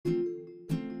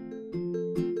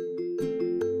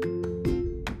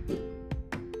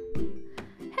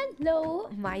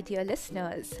my dear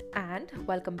listeners, and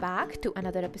welcome back to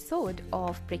another episode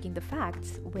of Breaking the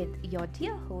Facts with your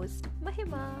dear host,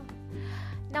 Mahima.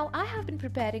 Now, I have been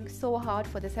preparing so hard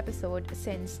for this episode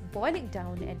since boiling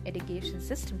down an education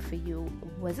system for you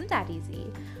wasn't that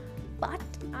easy, but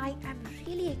I am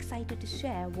really excited to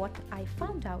share what I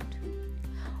found out.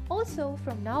 Also,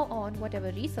 from now on,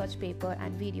 whatever research paper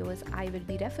and videos I will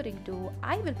be referring to,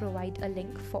 I will provide a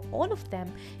link for all of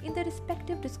them in the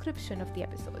respective description of the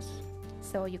episodes.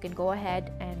 So you can go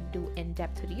ahead and do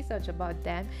in-depth research about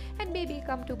them and maybe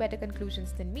come to better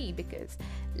conclusions than me because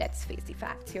let's face the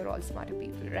facts, you're all smarter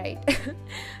people, right?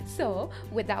 So,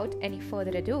 without any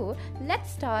further ado, let's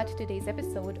start today's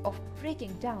episode of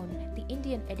breaking down the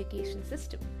Indian education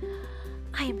system.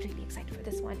 I am really excited for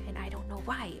this one and I don't know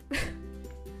why.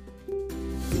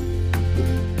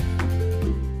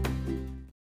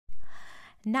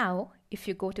 Now, if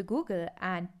you go to Google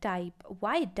and type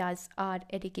why does our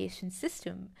education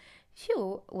system,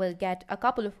 you will get a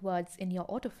couple of words in your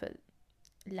autofill.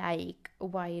 Like,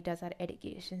 why does our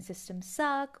education system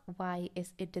suck? Why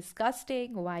is it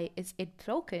disgusting? Why is it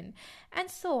broken?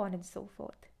 And so on and so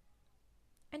forth.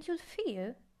 And you'll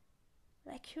feel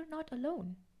like you're not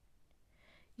alone.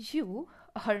 You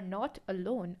are not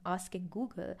alone asking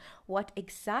Google what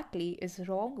exactly is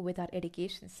wrong with our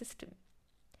education system.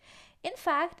 In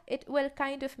fact, it will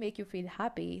kind of make you feel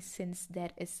happy since there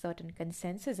is certain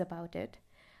consensus about it.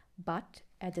 But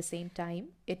at the same time,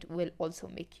 it will also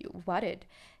make you worried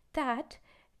that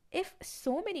if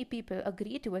so many people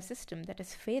agree to a system that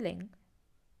is failing,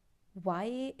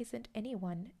 why isn't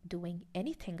anyone doing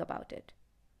anything about it?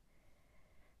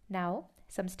 Now,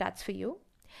 some stats for you.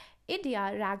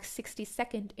 India ranks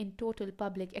 62nd in total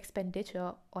public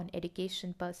expenditure on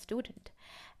education per student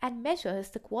and measures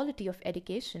the quality of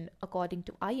education according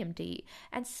to IMD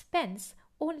and spends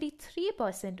only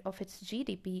 3% of its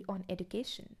GDP on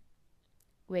education,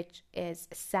 which is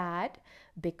sad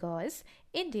because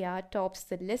India tops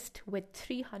the list with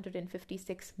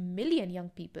 356 million young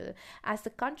people as the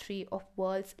country of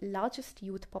world's largest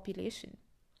youth population.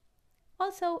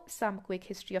 Also, some quick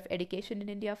history of education in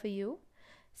India for you.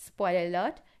 Spoiler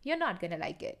alert, you're not gonna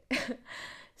like it.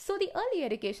 So the early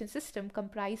education system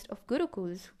comprised of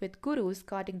gurukuls, with gurus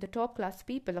guarding the top class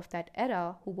people of that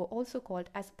era who were also called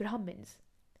as Brahmins.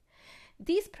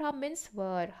 These Brahmins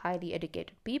were highly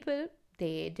educated people,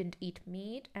 they didn't eat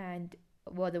meat and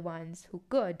were the ones who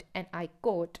could, and I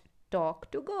quote,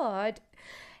 talk to God.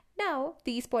 Now,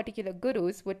 these particular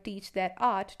gurus would teach their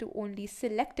art to only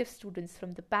selective students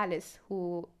from the palace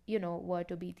who, were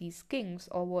to be these kings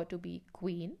or were to be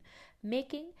queen,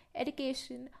 making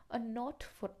education a not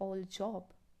for all job.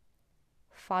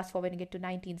 Fast forwarding it to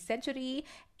 19th century,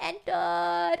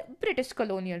 enter British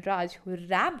colonial Raj who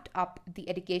ramped up the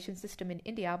education system in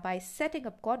India by setting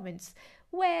up convents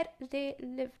where they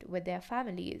lived with their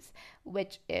families,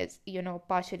 which is,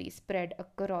 partially spread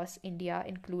across India,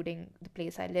 including the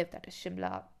place I live, that is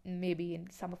Shimla, maybe in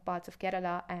some of parts of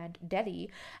Kerala and Delhi.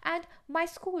 And my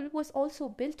school was also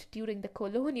built during the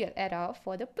colonial era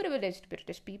for the privileged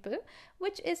British people,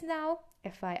 which is now,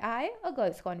 FYI, a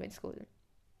girls' convent school.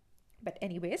 But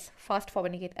anyways, fast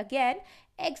forwarding it again,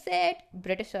 exit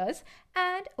Britishers,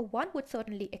 and one would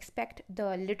certainly expect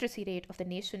the literacy rate of the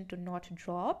nation to not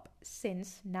drop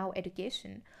since now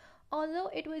education, although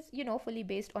it was, fully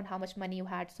based on how much money you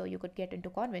had so you could get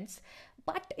into convents,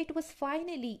 but it was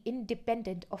finally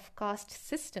independent of caste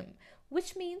system,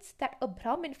 which means that a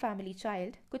Brahmin family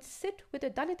child could sit with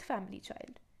a Dalit family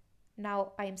child.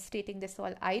 Now, I am stating this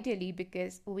all ideally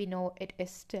because we know it is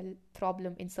still a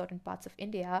problem in certain parts of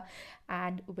India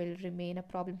and will remain a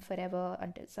problem forever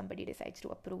until somebody decides to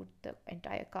uproot the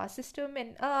entire caste system,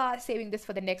 and saving this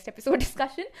for the next episode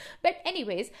discussion. But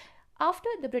anyways, after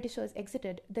the Britishers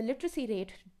exited, the literacy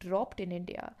rate dropped in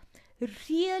India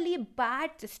really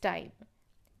bad this time,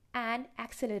 and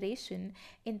acceleration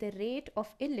in the rate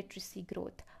of illiteracy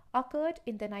growth occurred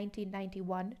in the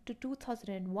 1991 to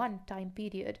 2001 time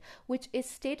period, which is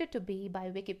stated to be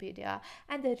by Wikipedia.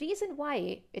 And the reason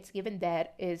why it's given there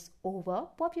is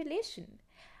overpopulation.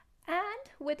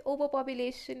 And with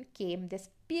overpopulation came this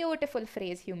beautiful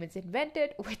phrase humans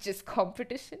invented, which is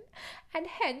competition. And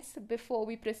hence, before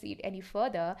we proceed any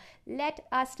further, let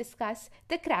us discuss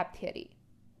the crab theory.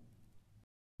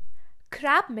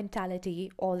 Crab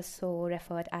mentality, also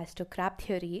referred as to crab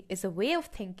theory, is a way of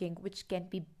thinking which can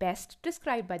be best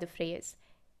described by the phrase,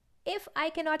 if I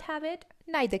cannot have it,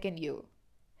 neither can you.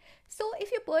 So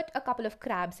if you put a couple of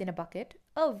crabs in a bucket,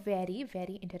 a very,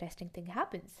 very interesting thing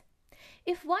happens.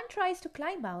 If one tries to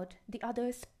climb out, the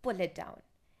others pull it down.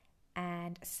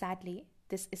 And sadly,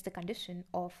 this is the condition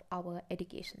of our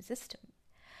education system.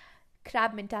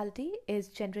 Crab mentality is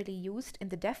generally used in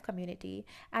the deaf community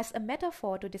as a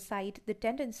metaphor to decide the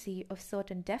tendency of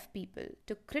certain deaf people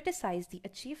to criticize the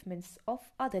achievements of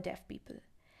other deaf people.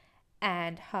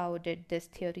 And how did this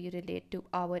theory relate to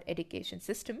our education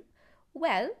system?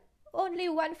 Well, only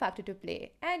one factor to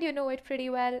play, and you know it pretty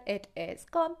well. It is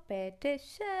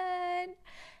competition.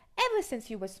 Ever since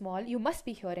you were small, you must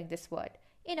be hearing this word.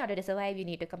 In order to survive, you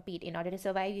need to compete. In order to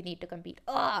survive, you need to compete.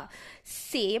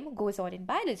 Same goes on in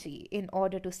biology. In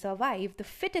order to survive, the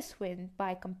fittest win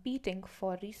by competing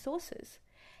for resources.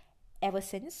 Ever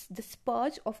since the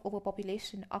spurge of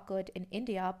overpopulation occurred in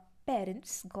India,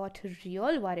 parents got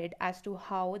real worried as to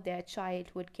how their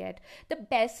child would get the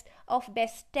best of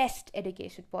bestest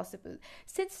education possible,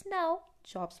 since now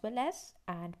jobs were less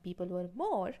and people were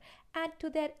more, and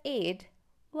to their aid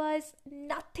was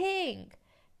nothing.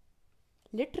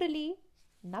 Literally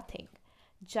nothing.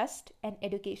 Just an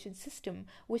education system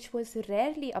which was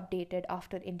rarely updated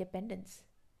after independence.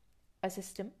 A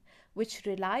system which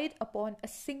relied upon a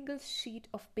single sheet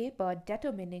of paper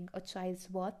determining a child's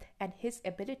worth and his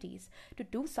abilities to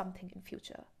do something in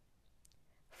future.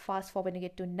 Fast forwarding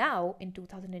it to now in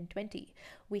 2020,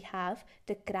 we have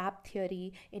the crab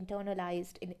theory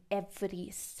internalized in every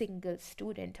single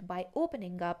student by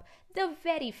opening up the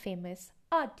very famous,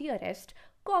 our dearest,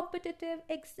 competitive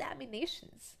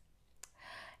examinations.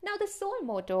 Now, the sole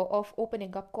motto of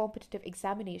opening up competitive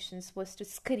examinations was to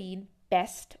screen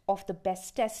best of the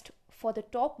best test for the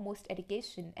topmost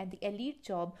education and the elite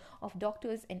job of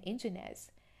doctors and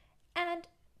engineers. And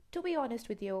to be honest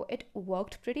with you, it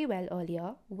worked pretty well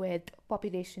earlier, with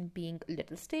population being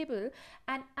little stable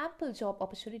and ample job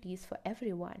opportunities for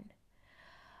everyone.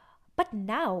 But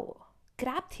now,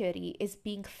 crab theory is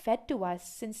being fed to us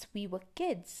since we were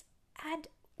kids, and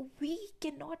we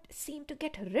cannot seem to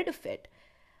get rid of it.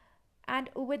 And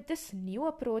with this new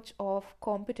approach of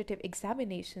competitive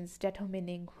examinations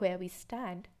determining where we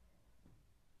stand,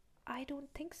 I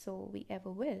don't think so we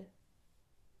ever will.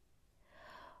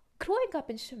 Growing up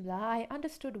in Shimla, I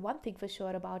understood one thing for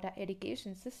sure about our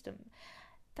education system,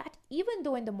 that even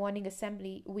though in the morning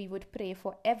assembly we would pray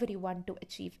for everyone to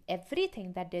achieve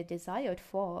everything that they desired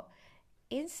for,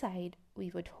 inside we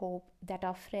would hope that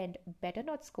our friend better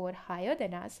not score higher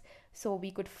than us so we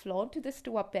could flaunt this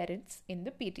to our parents in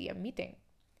the PTM meeting.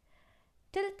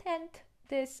 Till 10th,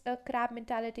 this crab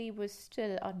mentality was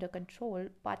still under control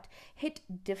but hit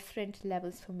different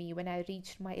levels for me when I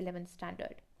reached my 11th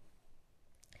standard.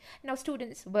 Now,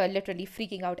 students were literally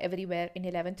freaking out everywhere in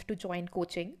 11th to join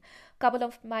coaching. A couple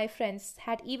of my friends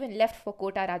had even left for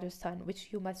Kota, Rajasthan, which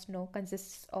you must know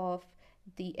consists of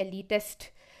the elitist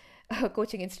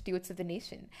coaching institutes of the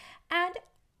nation. And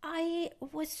I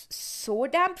was so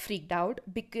damn freaked out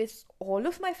because all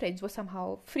of my friends were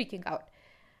somehow freaking out.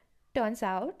 Turns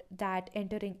out that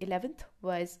entering 11th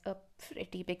was a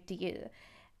pretty big deal,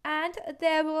 and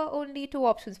there were only two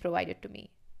options provided to me.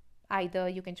 Either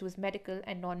you can choose medical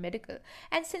and non medical.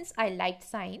 And since I liked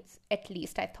science, at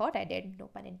least I thought I did, no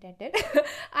pun intended,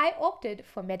 I opted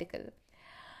for medical.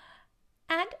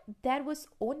 And there was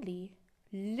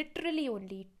literally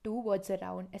only two words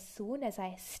around as soon as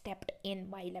I stepped in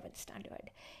my 11th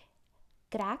standard: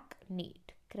 crack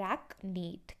neat, crack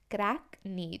neat, crack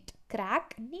neat,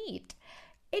 crack neat.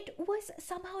 It was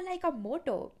somehow like a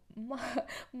motto,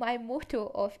 my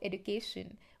motto of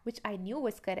education, which I knew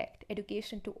was correct: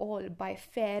 education to all by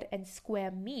fair and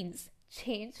square means,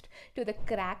 changed to the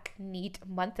crack neat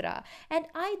mantra. And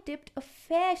I dipped a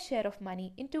fair share of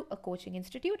money into a coaching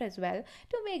institute as well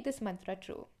to make this mantra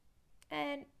true.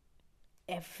 And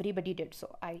everybody did,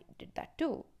 so I did that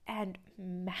too. And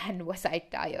man, was I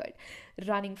tired.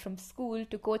 Running from school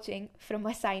to coaching, from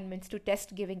assignments to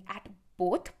test giving at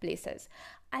both places,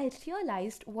 I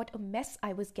realized what a mess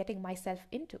I was getting myself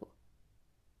into.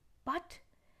 But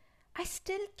I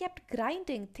still kept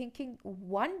grinding, thinking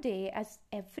one day, as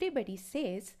everybody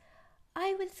says,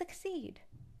 I will succeed.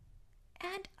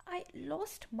 And I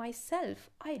lost myself.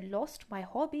 I lost my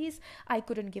hobbies. I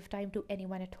couldn't give time to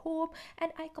anyone at home,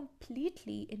 and I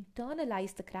completely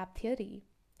internalized the crab theory.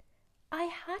 I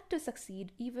had to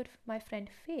succeed even if my friend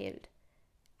failed.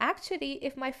 Actually,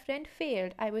 if my friend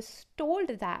failed, I was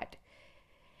told that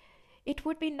it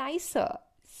would be nicer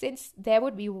since there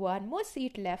would be one more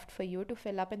seat left for you to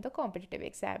fill up in the competitive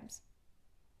exams.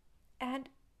 And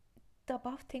the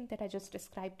above thing that I just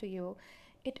described to you,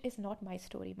 it is not my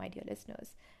story, my dear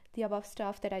listeners. The above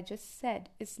stuff that I just said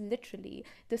is literally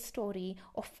the story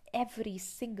of every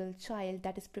single child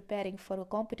that is preparing for a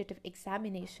competitive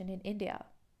examination in India.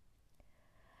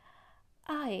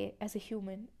 I, as a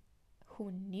human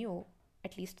who knew,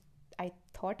 at least I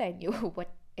thought I knew,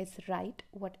 what is right,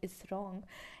 what is wrong.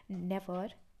 Never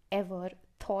ever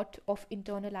thought of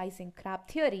internalizing crab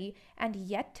theory, and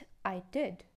yet I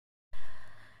did.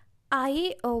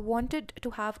 I wanted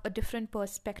to have a different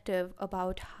perspective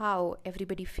about how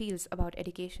everybody feels about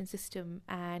education system,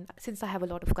 and since I have a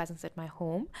lot of cousins at my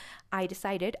home, I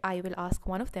decided I will ask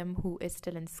one of them who is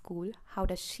still in school how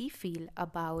does she feel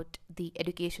about the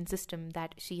education system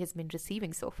that she has been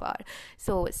receiving so far.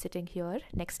 So sitting here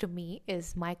next to me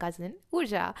is my cousin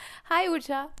Urja. Hi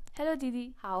Urja. Hello,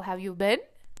 Didi. How have you been?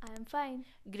 I am fine.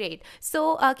 Great.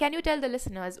 So can you tell the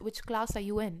listeners which class are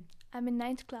you in? I'm in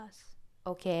ninth class.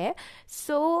 Okay.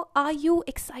 So, are you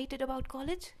excited about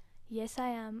college? Yes, I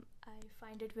am. I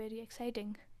find it very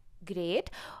exciting.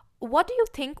 Great. What do you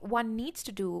think one needs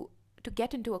to do to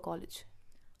get into a college?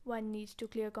 One needs to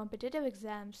clear competitive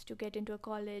exams to get into a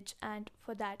college, and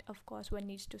for that, of course, one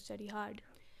needs to study hard.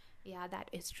 Yeah, that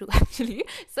is true actually.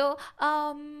 So,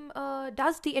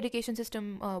 does the education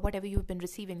system, whatever you've been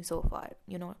receiving so far,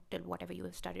 till whatever you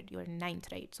have studied, you're in ninth,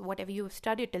 right? So, whatever you have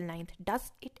studied till ninth,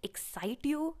 does it excite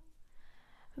you?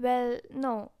 Well,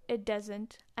 no, it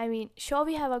doesn't. I mean, sure,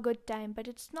 we have a good time, but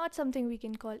it's not something we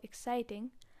can call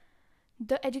exciting.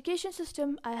 The education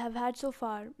system I have had so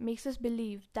far makes us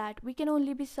believe that we can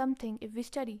only be something if we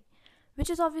study, which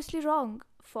is obviously wrong,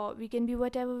 for we can be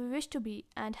whatever we wish to be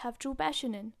and have true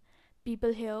passion in.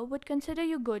 People here would consider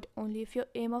you good only if you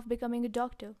aim of becoming a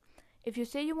doctor. If you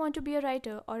say you want to be a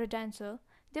writer or a dancer,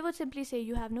 they would simply say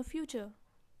you have no future.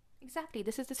 Exactly.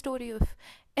 This is the story of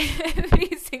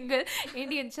every single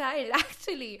Indian child,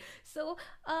 actually. So,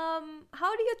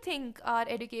 how do you think our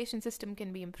education system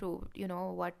can be improved?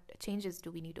 What changes do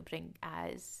we need to bring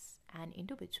as an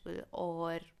individual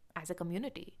or as a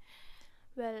community?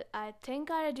 Well, I think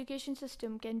our education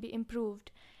system can be improved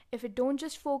if it don't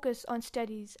just focus on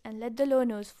studies and let the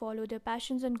learners follow their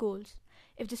passions and goals.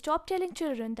 If they stop telling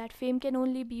children that fame can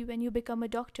only be when you become a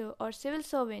doctor or civil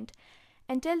servant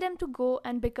and tell them to go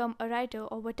and become a writer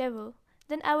or whatever,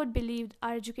 then I would believe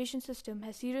our education system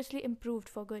has seriously improved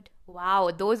for good.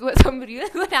 Wow, those were some real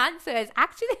good answers,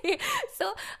 actually.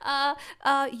 So,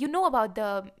 you know about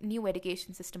the new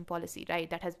education system policy, right?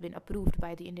 That has been approved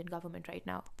by the Indian government right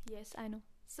now. Yes, I know.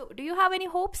 So, do you have any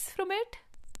hopes from it?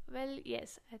 Well,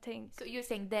 yes, I think. So, you're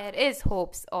saying there is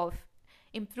hopes of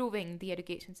improving the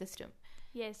education system.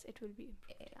 Yes, it will be.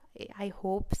 I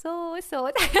hope so.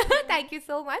 So, thank you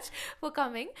so much for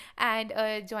coming and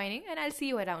joining, and I'll see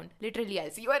you around. Literally,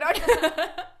 I'll see you around.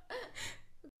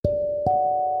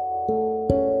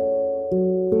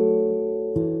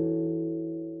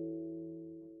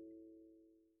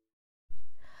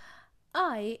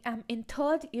 I am in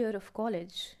third year of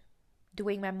college,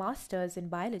 doing my master's in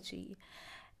biology,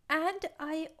 and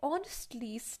I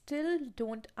honestly still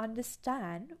don't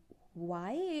understand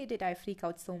why did I freak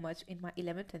out so much in my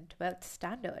 11th and 12th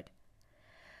standard.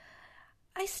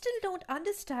 I still don't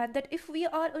understand that if we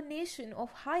are a nation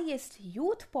of highest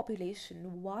youth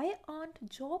population, why aren't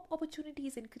job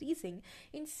opportunities increasing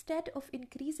instead of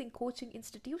increasing coaching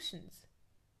institutions?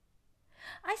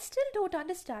 I still don't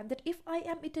understand that if I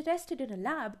am interested in a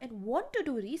lab and want to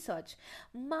do research,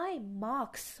 my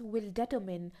marks will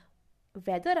determine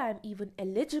whether I am even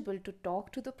eligible to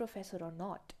talk to the professor or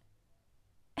not.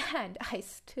 And I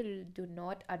still do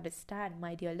not understand,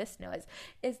 my dear listeners,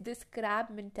 is this crab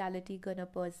mentality gonna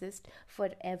persist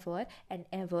forever and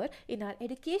ever in our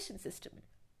education system?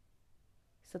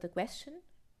 So the question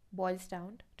boils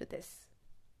down to this: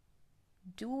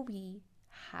 do we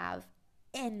have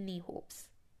any hopes?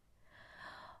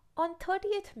 On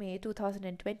 30th May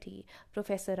 2020,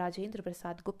 Professor Rajendra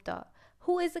Prasad Gupta,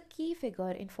 who is a key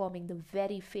figure in forming the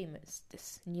very famous,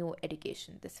 this new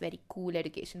education, this very cool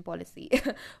education policy,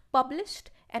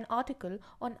 published an article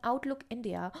on Outlook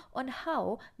India on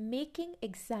how making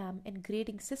exam and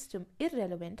grading system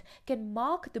irrelevant can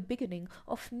mark the beginning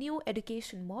of new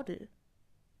education model.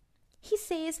 He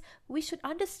says we should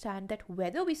understand that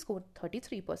whether we score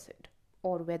 33%,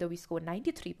 or whether we score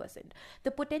 93%, the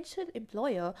potential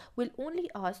employer will only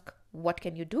ask, what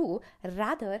can you do,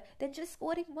 rather than just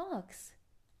scoring marks.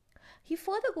 He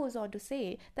further goes on to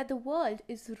say that the world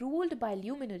is ruled by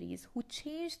luminaries who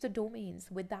change the domains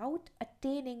without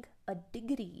attaining a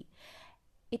degree.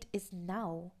 It is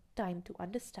now time to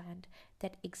understand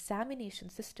that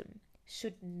examination system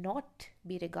should not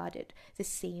be regarded the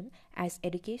same as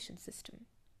education system.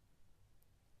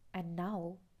 And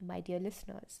now, my dear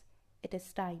listeners, it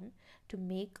is time to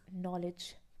make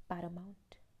knowledge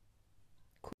paramount.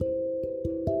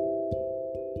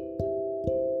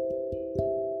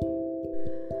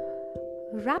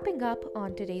 Wrapping up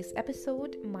on today's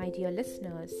episode, my dear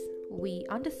listeners, we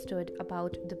understood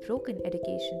about the broken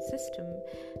education system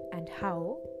and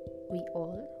how we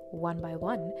all, one by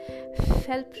one,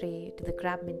 fell prey to the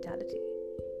grab mentality.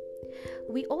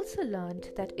 We also learned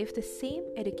that if the same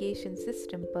education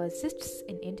system persists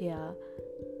in India,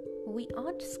 we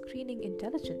aren't screening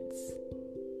intelligence.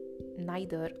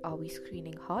 Neither are we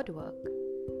screening hard work.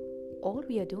 All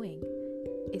we are doing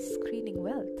is screening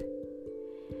wealth.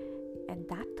 And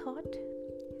that thought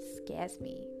scares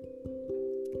me.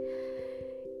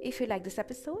 If you like this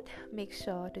episode, make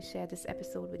sure to share this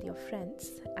episode with your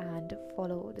friends and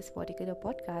follow this particular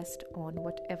podcast on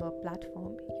whatever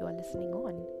platform you are listening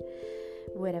on.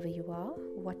 Wherever you are,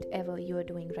 whatever you are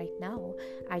doing right now,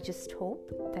 I just hope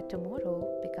that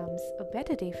tomorrow becomes a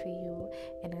better day for you,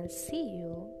 and I'll see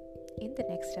you in the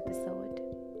next episode.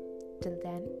 Till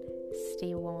then,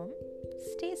 stay warm,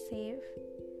 stay safe,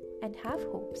 and have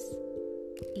hopes,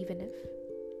 even if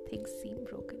things seem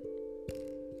broken.